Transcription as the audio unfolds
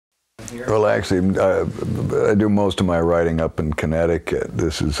here? Well, actually, I do most of my writing up in Connecticut.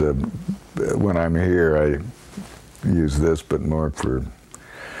 This is when I'm here, I use this, but more for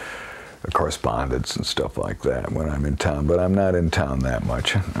correspondence and stuff like that when I'm in town. But I'm not in town that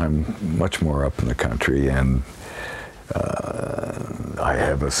much. I'm much more up in the country, and I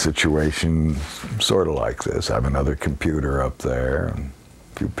have a situation sort of like this. I have another computer up there, and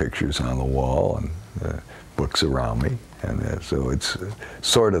a few pictures on the wall, and books around me, and so it's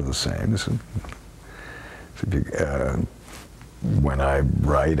sort of the same. When I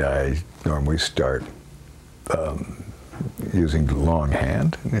write, I normally start using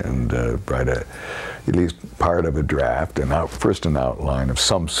longhand and write at least part of a draft, and first an outline of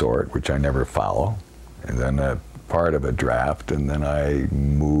some sort, which I never follow, and then a part of a draft, and then I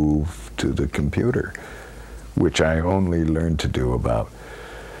move to the computer, which I only learned to do about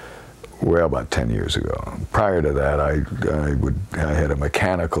 10 years ago. Prior to that, I had a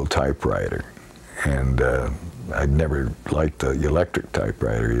mechanical typewriter, and I never liked the electric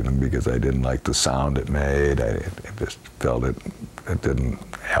typewriter even because I didn't like the sound it made. I just felt it didn't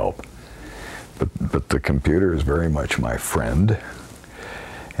help. But the computer is very much my friend,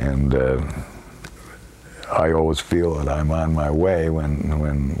 and I always feel that I'm on my way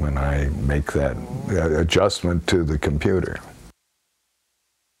when I make that adjustment to the computer.